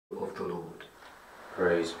of the Lord.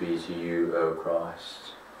 Praise be to you, O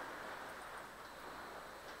Christ.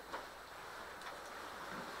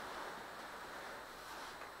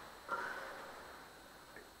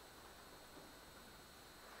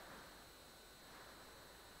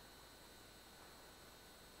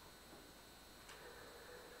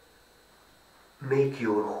 Make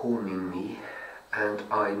your home in me, and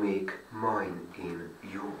I make mine in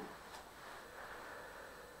you.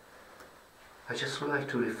 I just would like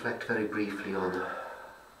to reflect very briefly on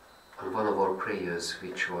one of our prayers,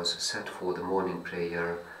 which was set for the morning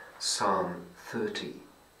prayer, Psalm 30,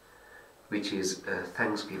 which is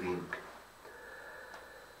thanksgiving.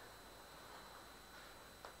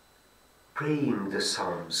 Praying the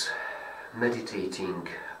Psalms, meditating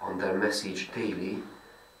on their message daily,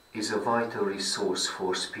 is a vital resource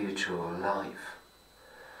for spiritual life.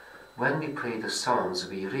 When we pray the Psalms,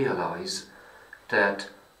 we realize that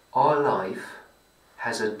our life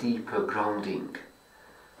has a deeper grounding,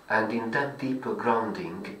 and in that deeper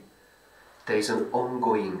grounding there is an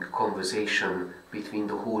ongoing conversation between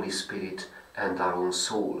the Holy Spirit and our own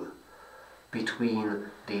soul, between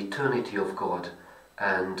the eternity of God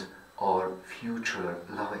and our future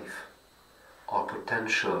life, our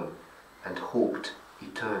potential and hoped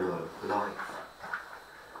eternal life.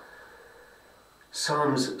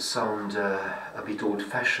 Psalms sound a bit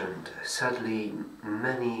old-fashioned. Sadly,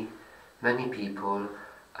 many people,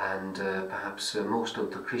 and perhaps most of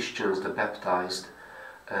the Christians, the baptized,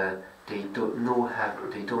 they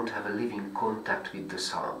don't have a living contact with the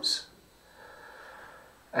Psalms.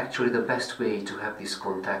 Actually, the best way to have this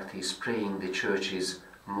contact is praying the church's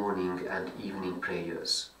morning and evening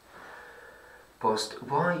prayers. But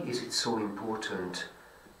why is it so important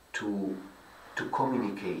to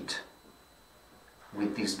communicate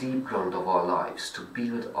with this deep ground of our lives, to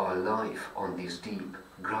build our life on this deep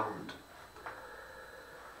ground?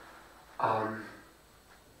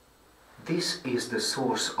 This is the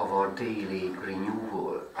source of our daily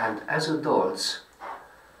renewal, and as adults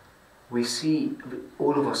we see,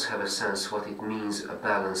 all of us have a sense what it means, a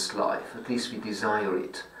balanced life. At least we desire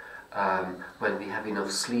it. When we have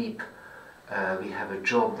enough sleep, we have a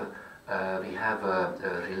job, we have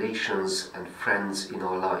relations and friends in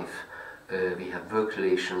our life, we have work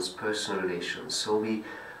relations, personal relations, so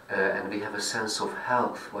and we have a sense of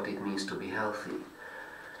health, what it means to be healthy.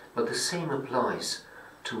 But the same applies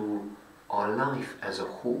to our life as a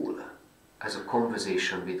whole, as a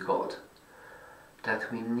conversation with God,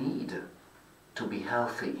 that we need to be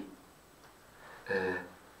healthy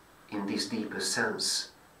in this deeper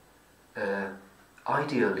sense.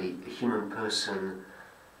 Ideally, a human person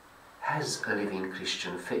has a living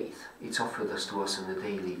Christian faith. It's offered to us on a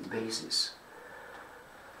daily basis.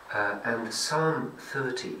 And Psalm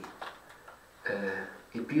 30,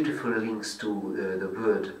 it beautifully links to the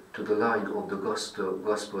word, to the line of the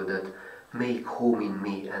gospel that make home in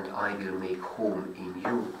me and I will make home in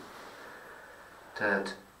you.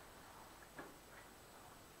 That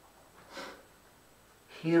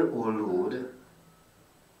hear, O Lord,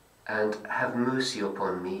 and have mercy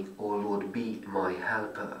upon me, O Lord, be my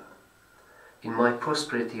helper. In my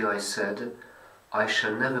prosperity I said, I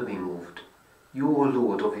shall never be moved. You, O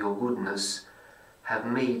Lord, of your goodness, have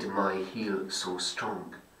made my heel so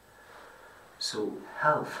strong. So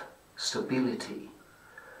health, stability,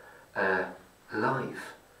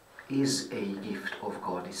 life is a gift of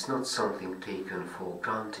God. It's not something taken for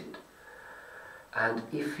granted. And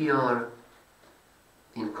if we are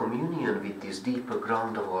in communion with this deeper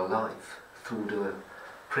ground of our life, through the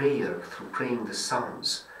prayer, through praying the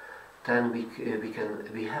Psalms, then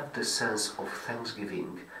we have the sense of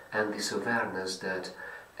thanksgiving and this awareness that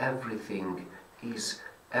everyone is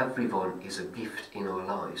a gift in our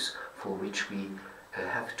lives for which we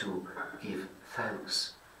have to give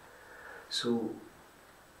thanks. So,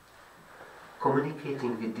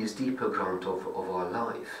 communicating with this deeper ground of our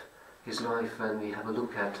life is life when we have a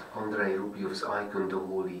look at Andrei Rublev's icon, the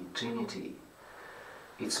Holy Trinity.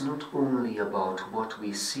 It's not only about what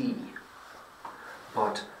we see,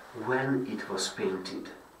 but when it was painted.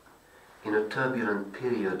 In a turbulent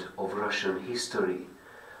period of Russian history,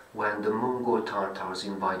 when the Mongol Tatars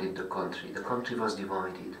invaded the country was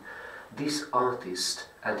divided. This artist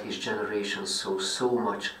and his generation saw so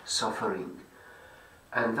much suffering.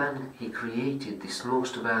 And when he created this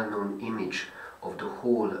most well-known image of the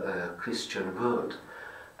whole Christian world,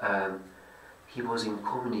 he was in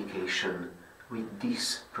communication with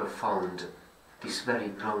this profound, this very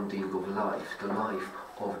grounding of life, the life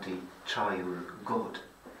of the triune God.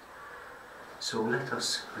 So let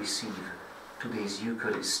us receive today's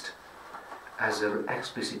Eucharist as an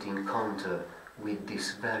explicit encounter with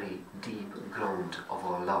this very deep ground of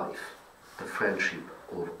our life, the friendship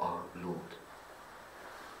of our